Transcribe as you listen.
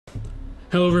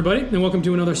Hello everybody, and welcome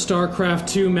to another StarCraft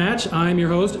 2 match. I'm your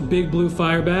host, Big Blue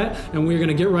Firebat, and we're going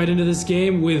to get right into this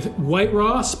game with White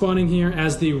Raw spawning here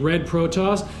as the red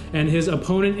Protoss, and his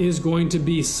opponent is going to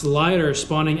be SLiDeR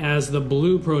spawning as the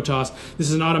blue Protoss. This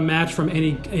is not a match from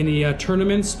any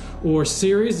tournaments or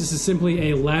series. This is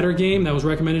simply a ladder game that was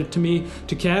recommended to me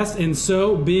to cast, and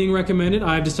so, being recommended,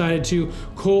 I've decided to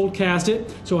cold cast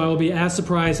it, so I will be as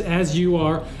surprised as you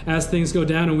are as things go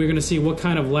down, and we're going to see what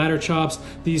kind of ladder chops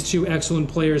these two excellent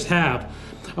players have.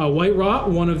 White Raw,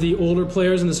 one of the older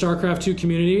players in the StarCraft 2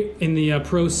 community in the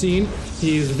pro scene.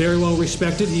 He is very well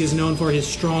respected. He is known for his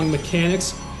strong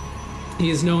mechanics. He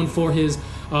is known for his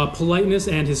politeness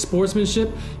and his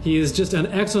sportsmanship. He is just an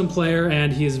excellent player,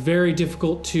 and he is very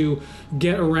difficult to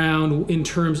get around in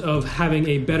terms of having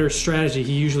a better strategy.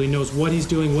 He usually knows what he's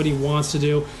doing, what he wants to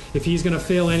do. If he's going to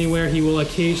fail anywhere, he will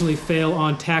occasionally fail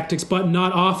on tactics, but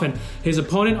not often. His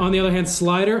opponent, on the other hand,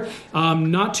 SLiDeR,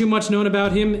 not too much known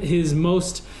about him. His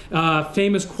most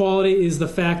famous quality is the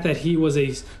fact that he was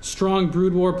a strong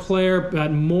Brood War player,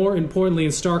 but more importantly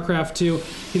in StarCraft 2,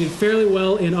 he did fairly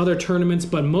well in other tournaments,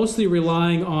 but mostly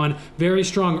relying on very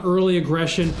strong early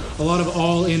aggression, a lot of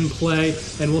all-in play,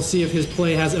 and we'll see if his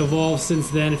play has evolved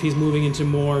since then, if he's moving into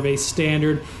more of a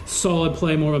standard, solid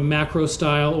play, more of a macro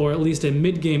style, or at least a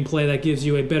mid-game play that gives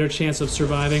you a better chance of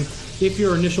surviving if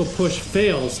your initial push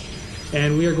fails.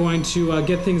 And we are going to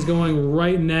get things going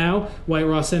right now. White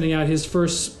Raw sending out his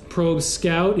first probe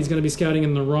scout. He's going to be scouting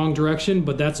in the wrong direction,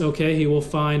 but that's okay. He will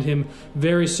find him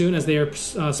very soon as they are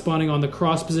spawning on the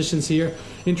cross positions here.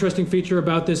 Interesting feature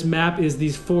about this map is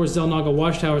these 4 Xel'Naga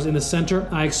watchtowers in the center.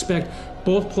 I expect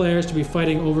both players to be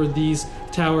fighting over these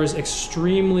towers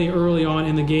extremely early on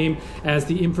in the game, as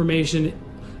the information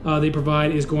they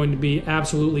provide is going to be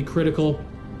absolutely critical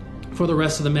for the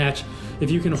rest of the match. If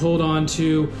you can hold on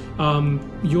to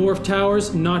your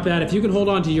towers, not bad. If you can hold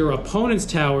on to your opponent's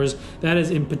towers, that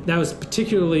was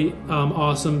particularly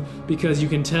awesome, because you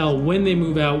can tell when they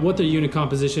move out, what their unit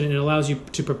composition, and it allows you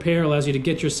to prepare, allows you to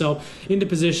get yourself into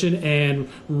position and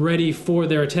ready for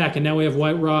their attack. And now we have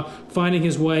White Raw finding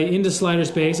his way into SLiDeR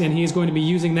space, and he's going to be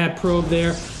using that probe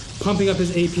there, pumping up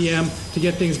his APM to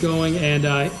get things going,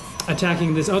 and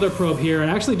attacking this other probe here, and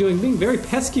actually being very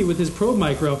pesky with his probe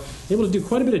micro, able to do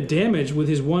quite a bit of damage with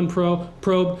his one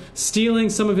probe, stealing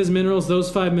some of his minerals.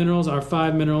 Those 5 minerals are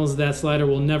 5 minerals that SLiDeR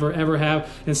will never ever have,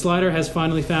 and SLiDeR has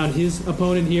finally found his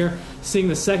opponent here, seeing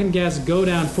the second gas go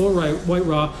down for White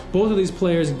Raw. Both of these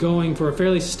players going for a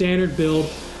fairly standard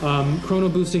build, chrono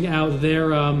boosting out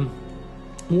their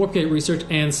Warp Gate research,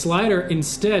 and SLiDeR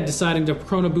instead deciding to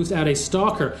chrono boost out a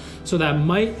Stalker. So that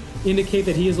might indicate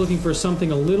that he is looking for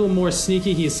something a little more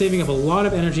sneaky. He is saving up a lot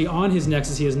of energy on his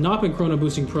Nexus. He has not been chrono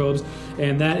boosting probes,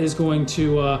 and that is going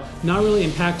to not really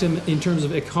impact him in terms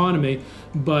of economy.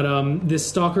 But this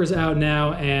Stalker is out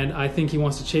now, and I think he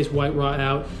wants to chase White Raw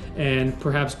out and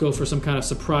perhaps go for some kind of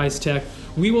surprise tech.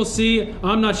 We will see.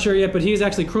 I'm not sure yet, but he is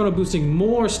actually chrono boosting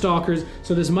more Stalkers,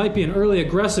 so this might be an early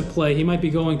aggressive play. He might be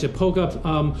going to poke up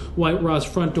White Raw's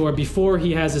front door before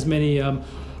he has as many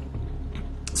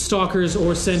Stalkers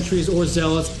or Sentries or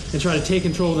Zealots, and try to take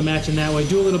control of the match in that way,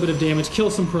 do a little bit of damage, kill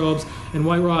some probes, and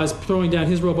White Raw is throwing down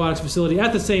his robotics facility.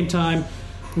 At the same time,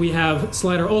 we have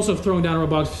SLiDeR also throwing down a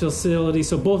robotics facility,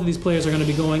 so both of these players are going to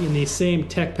be going in the same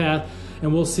tech path,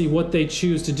 and we'll see what they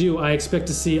choose to do. I expect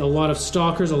to see a lot of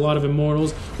Stalkers, a lot of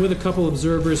Immortals, with a couple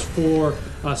observers for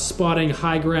spotting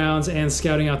high grounds and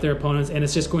scouting out their opponents, and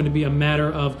it's just going to be a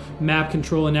matter of map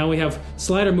control. And now we have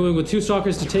SLiDeR moving with 2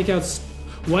 Stalkers to take out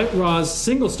White Raw's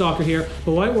single Stalker here,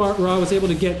 but White Raw was able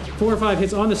to get 4 or 5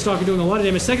 hits on the Stalker, doing a lot of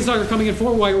damage. Second Stalker coming in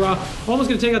for White Raw, almost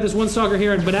going to take out this one Stalker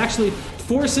here, but actually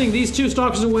forcing these 2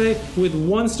 Stalkers away with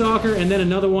 1 Stalker, and then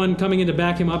another one coming in to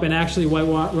back him up, and actually White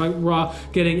Raw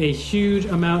getting a huge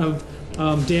amount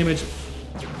of damage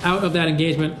out of that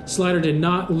engagement. SLiDeR did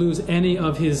not lose any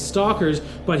of his Stalkers,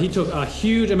 but he took a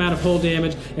huge amount of hull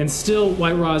damage, and still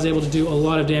White Raw is able to do a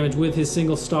lot of damage with his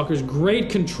single Stalkers. Great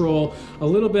control, a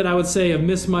little bit, I would say, of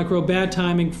missed micro, bad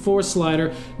timing for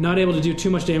SLiDeR, not able to do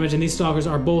too much damage, and these Stalkers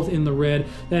are both in the red.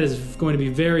 That is going to be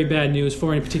very bad news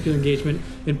for any particular engagement.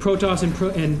 In Protoss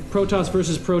and Protoss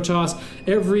versus Protoss,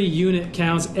 every unit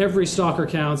counts, every Stalker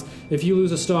counts. If you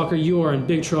lose a Stalker, you are in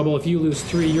big trouble. If you lose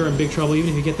 3, you're in big trouble,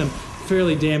 even if you get them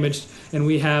fairly damaged. And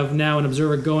we have now an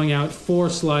observer going out for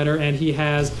SLiDeR, and he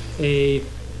has a,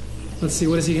 let's see,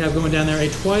 what does he have going down there? A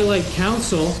Twilight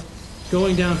Council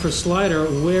going down for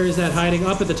SLiDeR. Where is that hiding?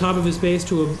 Up at the top of his base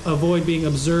to avoid being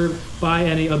observed by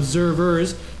any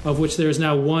observers, of which there is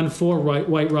now one for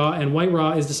White Raw, and White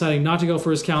Raw is deciding not to go for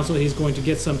his council. He's going to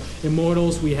get some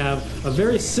Immortals. We have a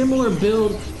very similar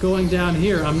build going down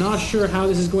here. I'm not sure how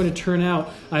this is going to turn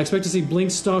out. I expect to see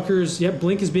Blink Stalkers. Yep,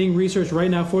 Blink is being researched right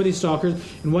now for these Stalkers,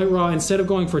 and White Raw, instead of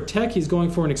going for tech, he's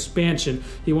going for an expansion.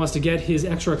 He wants to get his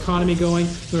extra economy going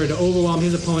in order to overwhelm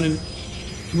his opponent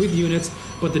with units.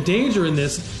 But the danger in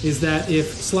this is that if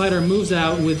SLiDeR moves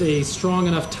out with a strong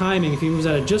enough timing, if he moves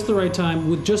out at just the right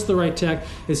time, with just the right tech,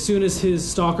 as soon as his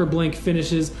Stalker Blink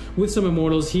finishes with some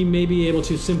Immortals, he may be able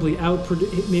to simply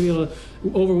maybe able to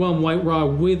overwhelm White Raw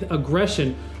with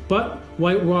aggression. But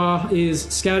White Raw is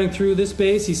scouting through this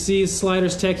base. He sees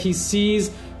SLiDER's tech. He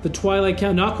sees the Twilight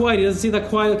Council. Not quite. He doesn't see that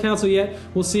Twilight Council yet.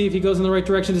 We'll see if he goes in the right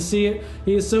direction to see it.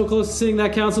 He is so close to seeing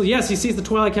that council. Yes, he sees the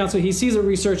Twilight Council. He sees it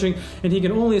researching, and he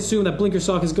can only assume that Blinker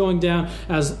Stalk is going down,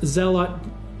 as Zealot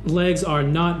legs are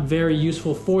not very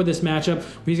useful for this matchup.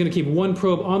 He's going to keep one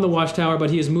probe on the watchtower,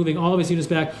 but he is moving all of his units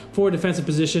back for a defensive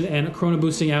position and Chrono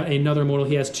boosting out another Immortal.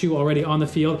 He has two already on the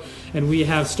field, and we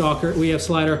have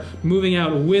SLiDER moving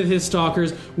out with his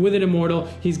Stalkers, with an Immortal.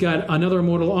 He's got another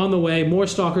Immortal on the way, more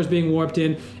Stalkers being warped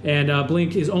in, and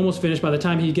Blink is almost finished. By the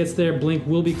time he gets there, Blink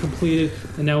will be completed,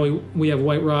 and now we have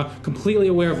White Raw completely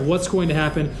aware of what's going to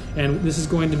happen, and this is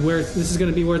going to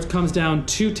be where it comes down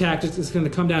to tactics. It's going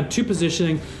to come down to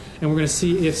positioning, and we're going to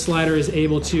see if SLiDER is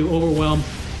able to overwhelm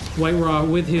White Raw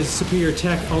with his superior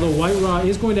tech. Although White Raw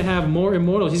is going to have more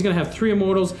Immortals. He's going to have 3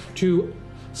 Immortals to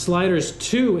SLiDER's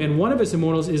 2, and one of his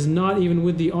Immortals is not even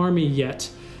with the army yet.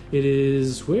 It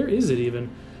is... where is it even?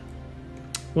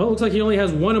 Well, it looks like he only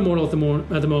has 1 Immortal at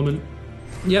the moment.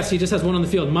 Yes, he just has 1 on the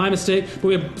field. My mistake. But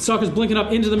we have Stalkers blinking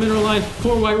up into the mineral line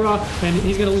for White Raw, and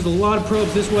he's going to lose a lot of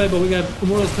probes this way, but we got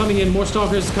Immortals coming in, more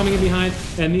Stalkers coming in behind,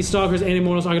 and these Stalkers and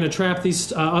Immortals are going to trap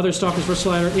these other Stalkers for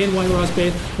SLiDER in White Raw's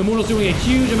base. Immortals doing a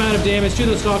huge amount of damage to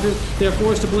those Stalkers. They're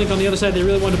forced to blink on the other side. They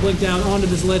really wanted to blink down onto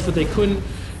this ledge, but they couldn't.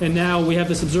 And now we have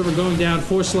this Observer going down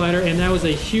for SLiDER, and that was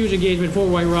a huge engagement for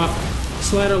White Raw.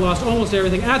 SLiDER lost almost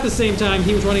everything. At the same time,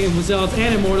 he was running in with Zealots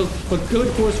and Immortals, but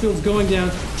good force fields going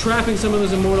down, trapping some of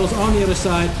those Immortals on the other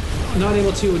side, not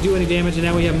able to do any damage, and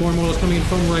now we have more Immortals coming in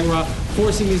from White Raw,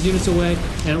 forcing these units away,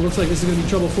 and it looks like this is going to be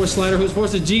trouble for SLiDER, who's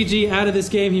forced a GG out of this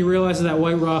game. He realizes that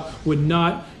White Raw would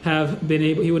not have been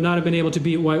able to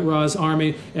beat White Raw's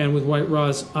army, and with White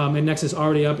Raw's Nexus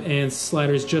already up and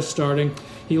SLiDER is just starting.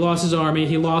 He lost his army,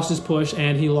 he lost his push,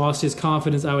 and he lost his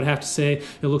confidence, I would have to say.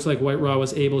 It looks like White Raw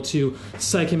was able to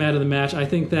psych him out of the match. I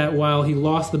think that while he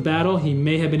lost the battle, he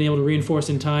may have been able to reinforce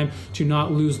in time to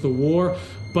not lose the war,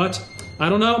 but I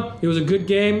don't know. It was a good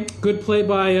game. Good play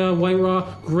by White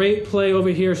Raw. Great play over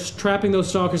here, trapping those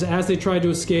Stalkers as they tried to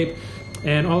escape,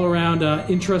 and all around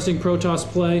interesting Protoss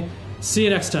play. See you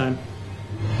next time.